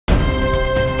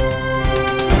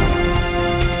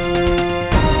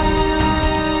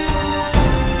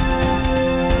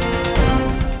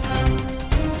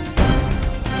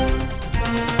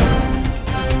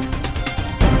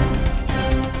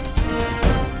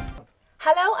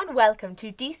and welcome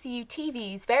to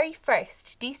DCUTV's very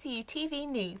first DCUTV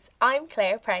News. I'm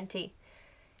Claire Prenty.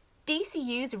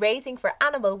 DCU's Raising for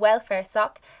Animal Welfare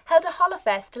Sock held a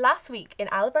holofest last week in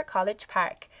Albert College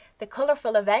Park. The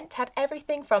colourful event had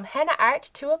everything from henna art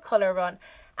to a colour run.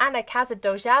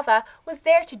 Kazodojeva was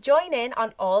there to join in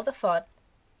on all the fun.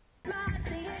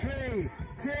 3,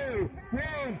 2,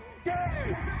 1, go!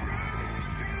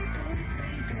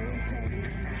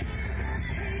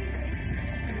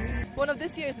 One of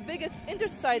this year's biggest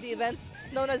inter-society events,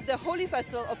 known as the Holy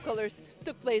Festival of Colours,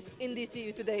 took place in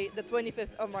DCU today, the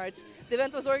 25th of March. The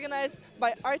event was organised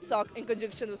by ArtSoc in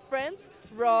conjunction with Friends,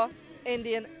 Raw,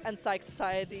 Indian and Psych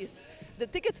societies. The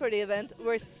tickets for the event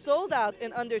were sold out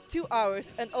in under 2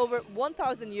 hours and over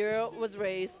 €1,000 was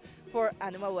raised for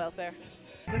animal welfare.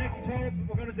 The next throw,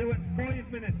 we're going to do it in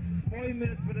 5 minutes. 5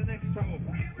 minutes for the next throw.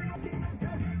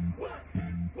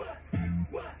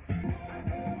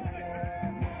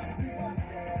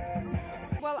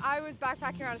 Well, I was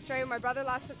backpacking around Australia with my brother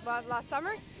last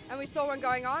summer, and we saw one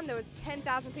going on. There was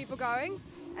 10,000 people going,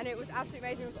 and it was absolutely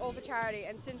amazing. It was all for charity.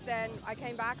 And since then, I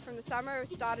came back from the summer,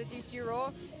 started DCU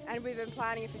Raw, and we've been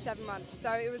planning it for 7 months.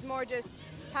 So it was more just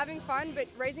having fun, but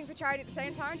raising for charity at the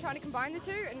same time, trying to combine the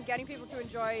two and getting people to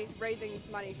enjoy raising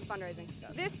money for fundraising.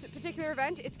 So this particular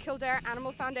event, it's Kildare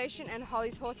Animal Foundation and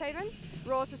Holly's Horsehaven.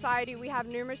 Royal Society, we have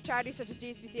numerous charities such as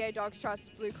DSPCA, Dogs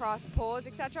Trust, Blue Cross, Paws,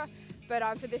 etc. But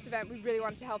for this event, we really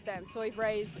wanted to help them. So we've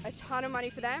raised a ton of money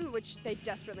for them, which they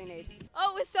desperately need.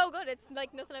 Oh, it was so good. It's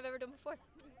like nothing I've ever done before.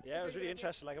 Yeah, it was really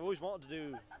interesting. Like, I've always wanted to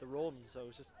do the run, so it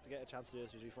was just to get a chance to do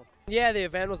this was really fun. Yeah, the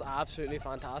event was absolutely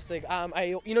fantastic.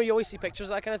 You always see pictures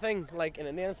of that kind of thing, like in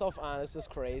India and stuff, and it's just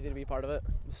crazy to be part of it.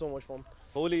 It's so much fun.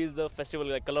 Holi is the festival,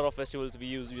 like color of festivals. We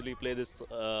usually play this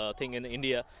thing in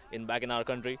India, back in our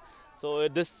country. So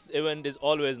this event is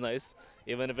always nice,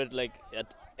 even if it's like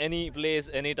at any place,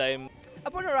 anytime.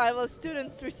 Upon arrival,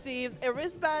 students received a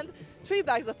wristband, 3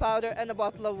 bags of powder and a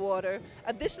bottle of water.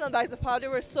 Additional bags of powder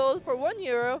were sold for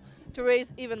 €1 to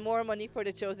raise even more money for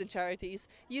the chosen charities.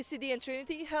 UCD and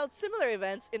Trinity held similar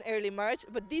events in early March,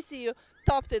 but DCU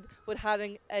topped it with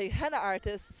having a henna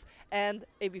artists and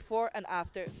a before and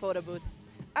after photo booth.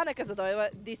 Kazodojeva,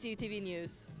 DCU TV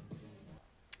News.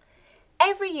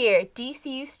 Every year,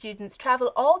 DCU students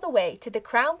travel all the way to the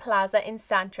Crown Plaza in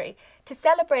Santry to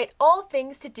celebrate all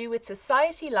things to do with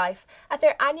society life at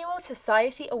their annual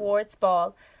Society Awards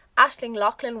Ball. Aisling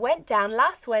Loughlin went down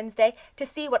last Wednesday to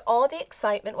see what all the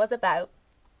excitement was about.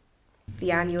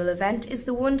 The annual event is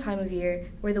the one time of year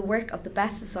where the work of the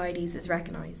best societies is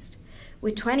recognised.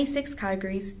 With 26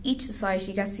 categories, each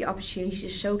society gets the opportunity to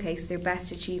showcase their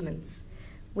best achievements.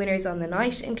 Winners on the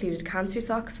night included Cancer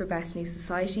Sock for Best New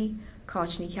Society,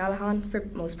 Ciallacháin for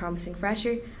Most Promising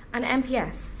Fresher, and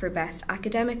MPS for Best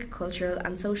Academic, Cultural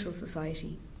and Social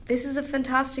Society. This is a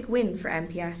fantastic win for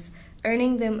MPS,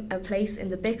 earning them a place in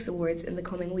the BIX Awards in the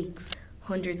coming weeks.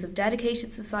 Hundreds of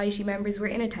dedicated society members were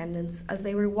in attendance as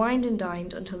they were wined and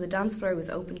dined until the dance floor was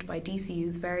opened by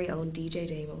DCU's very own DJ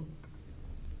Damo.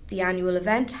 The annual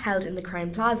event, held in the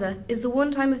Crown Plaza, is the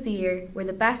one time of the year where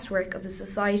the best work of the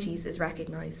societies is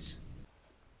recognised.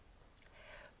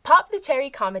 Pop the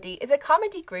Cherry Comedy is a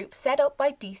comedy group set up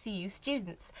by DCU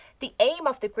students. The aim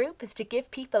of the group is to give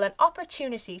people an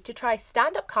opportunity to try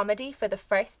stand-up comedy for the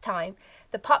first time.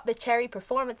 The Pop the Cherry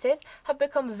performances have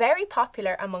become very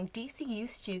popular among DCU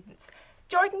students.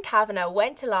 Jordan Kavanagh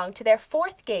went along to their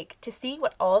 4th gig to see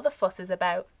what all the fuss is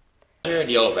about. Here in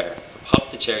the Old Barra for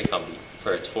Pop the Cherry Comedy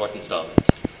for its 4th instalment.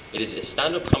 It is a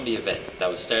stand-up comedy event that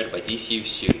was started by DCU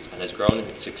students and has grown in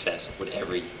its success with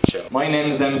every show. My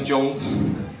name is Emmet Jones,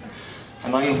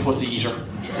 and I'm a fussy eater.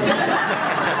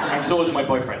 And so is my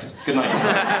boyfriend. Good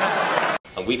night.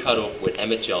 And we caught up with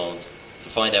Emmet Jones to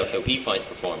find out how he finds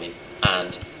performing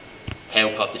and how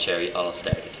Pop the Cherry all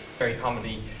started. Cherry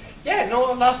Comedy. Yeah,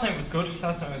 no, last time was good.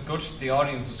 The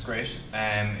audience was great.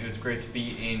 It was great to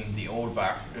be in the Old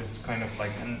Bar. It was kind of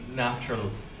like a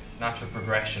natural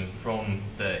progression from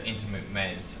the intimate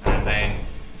mezz, and then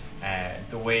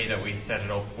the way that we set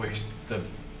it up with the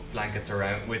blankets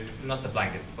around, with not the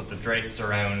blankets but the drapes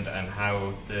around, and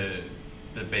how the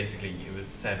basically it was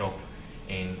set up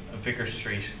in Vicar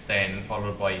Street, then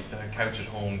followed by the couch at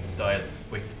home style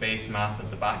with space mass at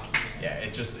the back. Yeah,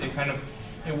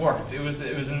 it worked. It was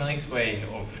a nice way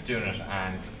of doing it,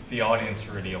 and the audience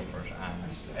were really up for it,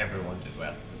 and everyone did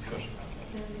well. It was good.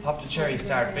 Pop the Cherry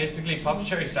started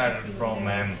from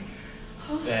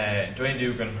Dwayne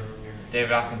Dugan,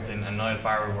 David Atkinson and Niall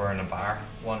Farrell were in a bar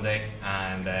one day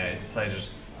and decided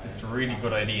this is a really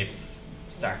good idea to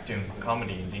start doing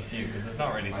comedy in DCU because it's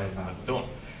not really something that's done.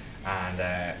 And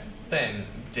then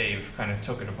Dave kind of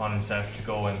took it upon himself to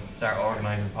go and start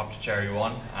organising Pop to Cherry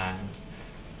 1, and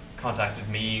contacted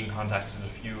me and contacted a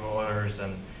few others,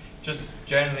 and just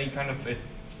generally kind of it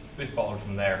spitballed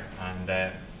from there, and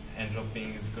ended up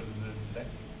being as good as it is today.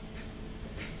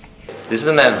 This is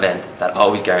an event that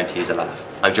always guarantees a laugh.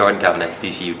 I'm Jordan Kavanagh,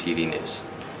 DCUtv News.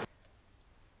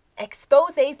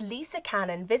 Expose's Lisa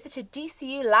Cannon visited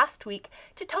DCU last week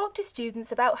to talk to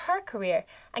students about her career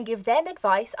and give them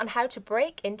advice on how to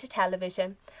break into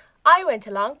television. I went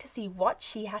along to see what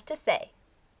she had to say.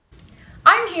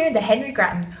 I'm here in the Henry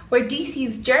Grattan, where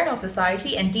DCU's Journal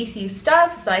Society and DCU's Style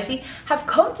Society have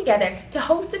come together to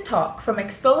host a talk from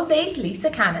Expose's Lisa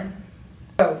Cannon.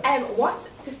 What's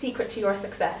the secret to your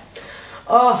success?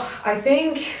 Oh, I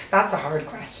think that's a hard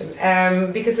question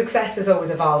because success is always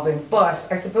evolving, but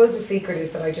I suppose the secret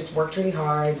is that I just worked really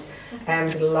hard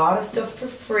and did a lot of stuff for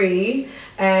free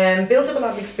and built up a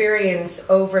lot of experience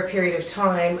over a period of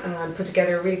time and put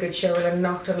together a really good show, and I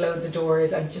knocked on loads of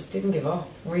doors and just didn't give up,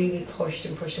 really pushed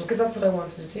and pushed them because that's what I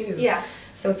wanted to do. Yeah.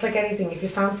 So it's like anything, if you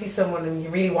fancy someone and you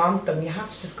really want them, you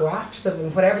have to just go after them,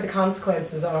 and whatever the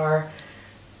consequences are,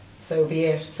 so be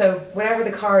it. So whenever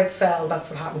the cards fell, that's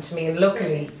what happened to me, and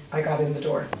luckily I got in the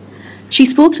door. She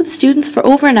spoke to the students for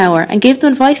over an hour and gave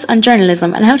them advice on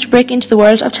journalism and how to break into the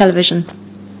world of television.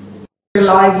 They're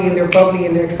lively and they're bubbly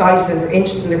and they're excited and they're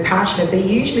interested and they're passionate. They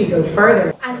usually go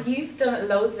further. And you've done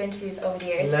loads of interviews over the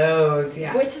years. Loads,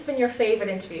 yeah. Which has been your favourite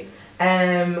interview?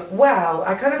 Well,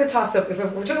 I kind of a toss-up. If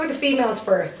we're talking about the females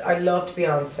first, I loved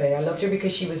Beyonce. I loved her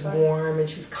because she was warm and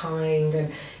she was kind,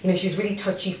 and she was really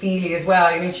touchy-feely as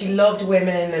well. She loved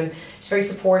women and she's very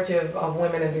supportive of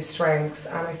women and their strengths.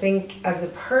 And I think as a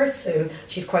person,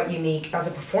 she's quite unique. As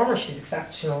a performer, she's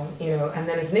exceptional, and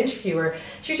then as an interviewer,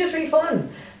 she was just really fun.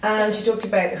 And she talked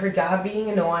about her dad being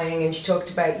annoying, and she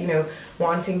talked about,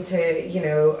 wanting to,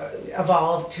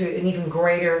 evolve to an even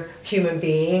greater human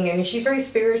being. And she's very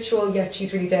spiritual, yet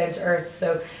she's really down to earth.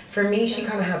 So for me, she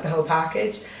kind of had the whole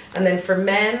package. And then for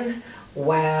men,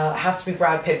 well, it has to be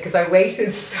Brad Pitt, because I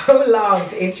waited so long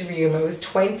to interview him. It was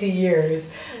 20 years.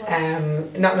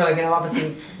 Not knowing,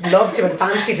 obviously loved him and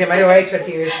fancied him. I know,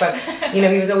 20 years, but he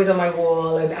was always on my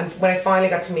wall. And when I finally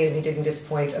got to meet him, he didn't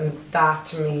disappoint. And that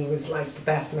to me was like the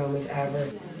best moment ever.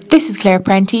 This is Claire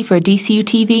Prenty for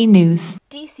DCUtv News.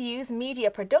 DCU's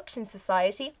Media Production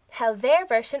Society held their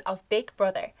version of Big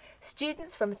Brother.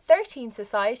 Students from 13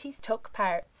 societies took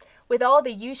part. With all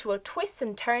the usual twists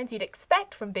and turns you'd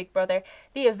expect from Big Brother,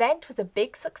 the event was a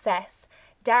big success.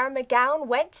 Darragh McGowan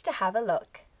went to have a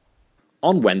look.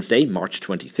 On Wednesday, March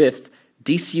 25th,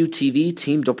 DCUtv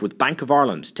teamed up with Bank of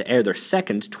Ireland to air their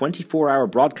second 24-hour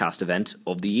broadcast event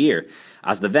of the year,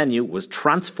 as the venue was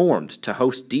transformed to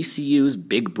host DCU's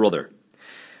Big Brother.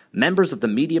 Members of the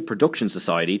Media Production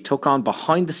Society took on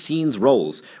behind-the-scenes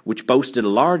roles, which boasted a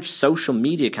large social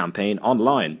media campaign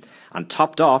online and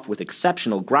topped off with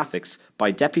exceptional graphics by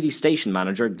Deputy Station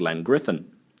Manager Glen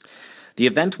Griffin. The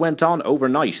event went on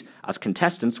overnight as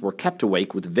contestants were kept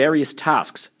awake with various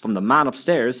tasks from the man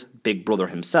upstairs, Big Brother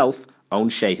himself, Eoin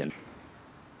Sheahan.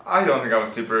 I don't think I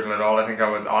was too brutal at all. I think I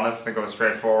was honest, I think I was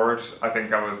straightforward. I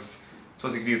think I was, I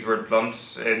suppose you could use the word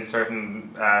blunt in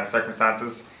certain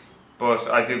circumstances. But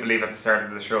I do believe at the start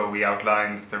of the show we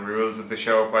outlined the rules of the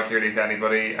show quite clearly to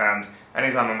anybody, and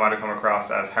anytime I might have come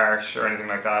across as harsh or anything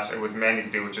like that, it was mainly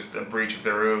to do with just a breach of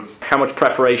the rules. How much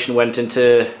preparation went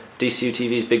into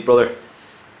DCUTV's Big Brother?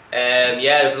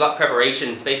 Yeah, there's a lot of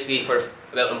preparation. Basically for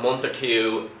about a month or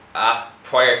two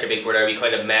prior to Big Brother, we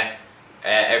kind of met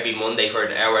every Monday for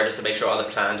an hour just to make sure all the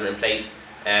plans were in place.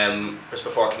 Just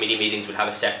before committee meetings we'd have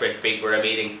a separate Big Brother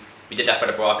meeting. We did that for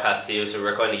the broadcast too, so we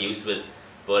were kind of used to it.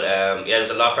 But yeah, there was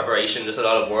a lot of preparation, just a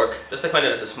lot of work. Just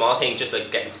a small thing, just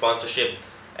like getting sponsorship,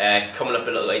 coming up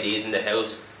with little ideas in the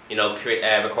house,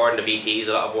 recording the VTs,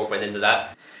 a lot of work went into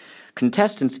that.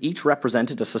 Contestants each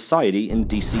represented a society in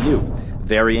DCU,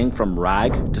 varying from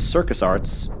rag to circus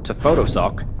arts to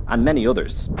photosoc and many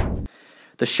others.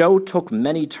 The show took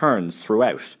many turns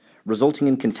throughout, resulting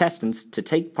in contestants to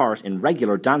take part in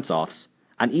regular dance-offs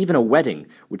and even a wedding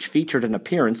which featured an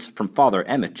appearance from Father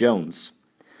Emmet Jones.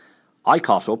 I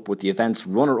caught up with the event's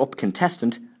runner-up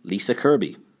contestant, Lisa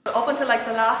Kirby. Up until like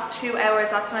the last 2 hours,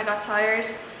 that's when I got tired,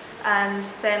 and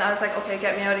then I was like, okay,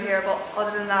 get me out of here. But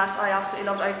other than that, I absolutely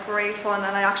loved it. I had great fun,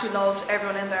 and I actually loved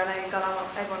everyone in there, and I got on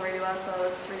with everyone really well, so I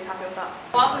was really happy with that.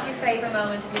 What was your favourite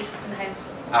moment of you in the house?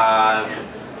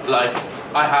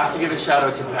 I have to give a shout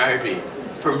out to Barbie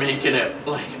for making it,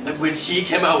 when she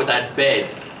came out with that bed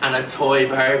and a toy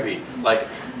Barbie,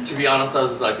 to be honest, I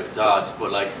was like a dodge,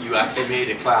 but you actually made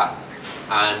it class.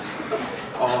 And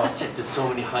there's so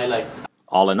many highlights.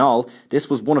 All in all, this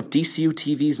was one of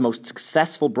DCUTV's most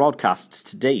successful broadcasts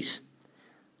to date.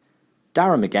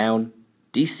 Darragh McGowan,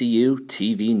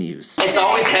 DCUtv News. It's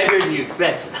always heavier than you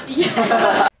expect.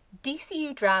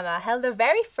 DCU Drama held their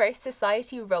very first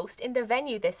society roast in the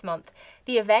venue this month.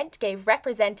 The event gave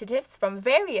representatives from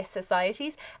various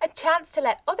societies a chance to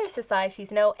let other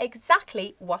societies know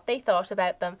exactly what they thought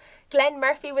about them. Glen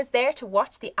Murphy was there to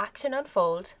watch the action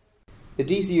unfold. The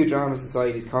DCU Drama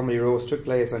Society's comedy roast took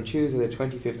place on Tuesday the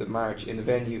 25th of March in the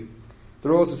venue. The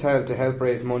roast was held to help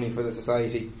raise money for the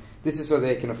society. This is so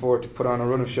they can afford to put on a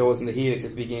run of shows in the Helix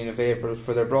at the beginning of April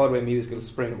for their Broadway musical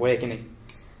Spring Awakening.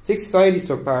 6 societies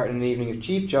took part in an evening of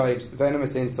cheap jibes,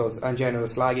 venomous insults and general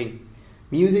slagging.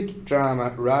 Music,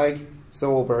 drama, rag,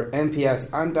 sober,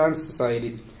 MPS and dance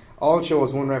societies all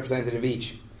chose one representative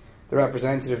each. The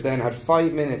representative then had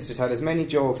 5 minutes to tell as many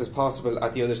jokes as possible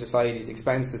at the other society's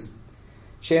expenses.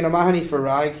 Shane O'Mahony for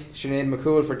rag, Sinead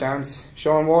McCool for dance,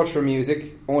 Sean Walsh for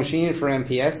music, Owen Sheehan for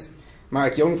MPS,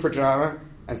 Mark Young for drama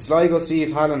and Sligo Steve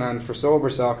Hallinan for sober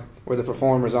sock were the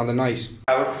performers on the night.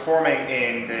 We're performing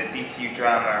in the DCU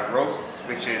Drama Roast,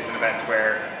 which is an event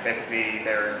where basically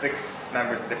there are 6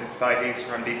 members of different societies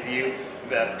from DCU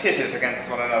pitted against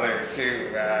one another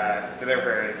to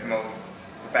deliver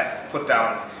the best put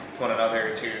downs to one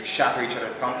another to shatter each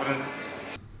other's confidence.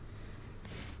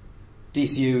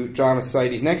 DCU Drama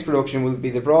Society's next production will be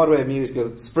the Broadway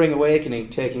musical Spring Awakening,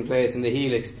 taking place in the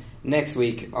Helix next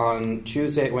week on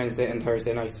Tuesday, Wednesday and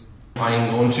Thursday nights.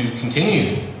 I'm going to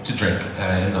continue to drink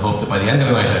in the hope that by the end of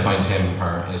the night I find him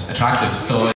or her attractive.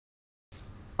 So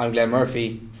I'm Glen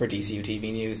Murphy for DCUtv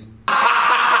News.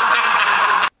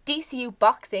 DCU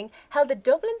Boxing held the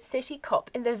Dublin City Cup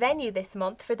in the venue this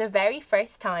month for the very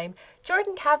first time.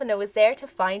 Jordan Kavanagh was there to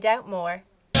find out more.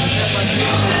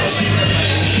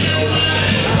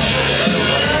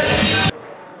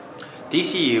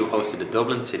 DCU hosted the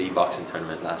Dublin City Boxing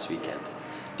Tournament last weekend.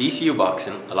 DCU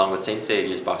Boxing, along with St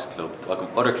Saviour's Boxing Club,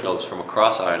 welcomed other clubs from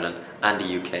across Ireland and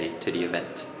the UK to the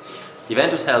event. The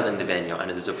event was held in the venue and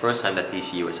it is the first time that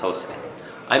DCU has hosted it.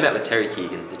 I met with Terry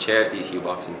Keegan, the chair of DCU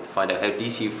Boxing, to find out how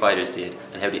DCU fighters did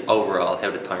and how the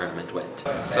tournament went.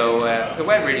 So it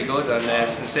went really good, and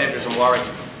St Saviour's and Warwick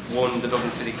won the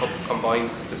Dublin City Cup combined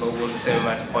because they both won the same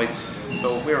amount of fights.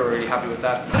 So we were really happy with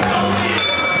that.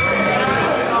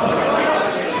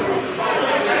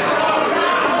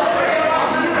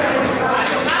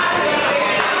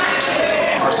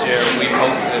 First year we've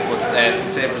hosted it, but St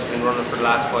Saviour's has been running for the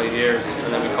last 5 years,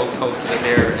 and then we hosted it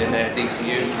there in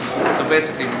DCU. So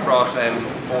basically we brought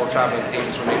 4 travelling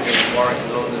teams from England, Warwick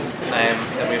and London,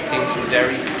 then we have teams from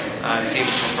Derry and teams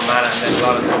from Fermanagh, and then a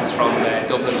lot of clubs from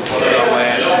Dublin. So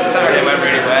Saturday went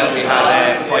really well. We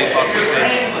had 5 boxers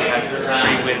in, we had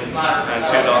 3 wins and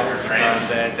 2 losses,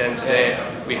 and then today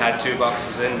we had 2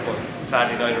 boxers in, but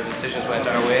sadly neither decisions went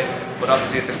our way. But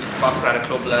obviously it's a boxing at a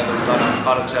club level, not at a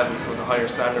college level, so it's a higher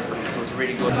standard for them, so it's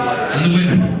really good. And the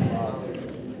winner,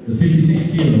 the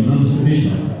 56 kilo novice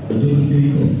division, the Dublin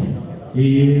City Cup,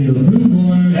 in the blue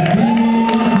corner.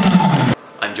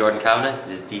 I'm Jordan Kavanagh,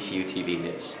 this is DCUtv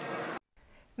News.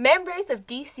 Members of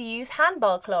DCU's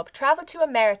handball club travelled to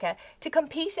America to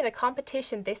compete in a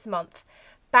competition this month.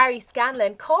 Barry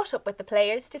Scannláin caught up with the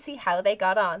players to see how they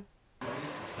got on.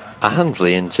 Ahan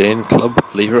Bhliain Jane Club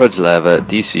Ciallacháin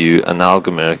DCU Anal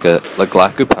America le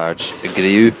Glacu Parch a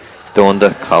Griú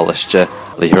Donda College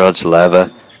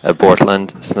Ciallacháin a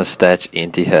Portland sna State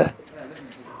Aintithe.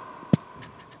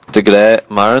 De Gré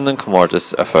Maran and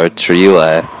Comortis a far 3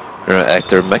 le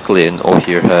Hector McLean ó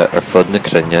Hiortha fud na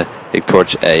Crinne ag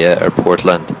Torch Aya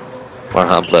Portland. Mar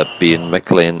hampla Bíon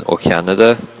McLean ó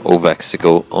Canada ó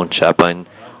Mexico ón Cheallacháin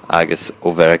agus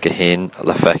ó Veracruz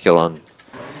le Feicáin.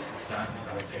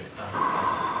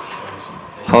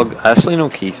 Hug Aisling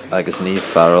O'Keefe agus Niamh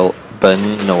Farrell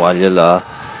bin Noáile lá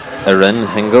a rin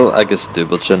hingle agus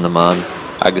dúbailte na man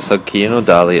agus hug Cian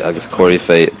O'Daly agus Corey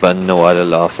Fay bin Noáile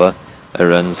láfa a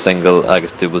rin single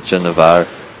agus dúbailte na bhar.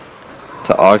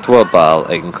 Tá artwa ball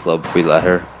ag an club faoi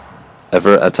lethair.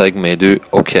 Ever ataig méadú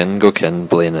ó cin go cin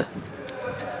bliana.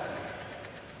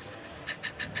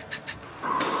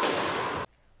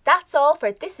 That's all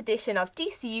for this edition of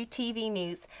DCU TV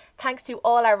News. Thanks to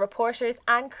all our reporters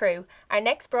and crew. Our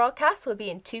next broadcast will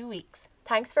be in 2 weeks.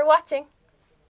 Thanks for watching.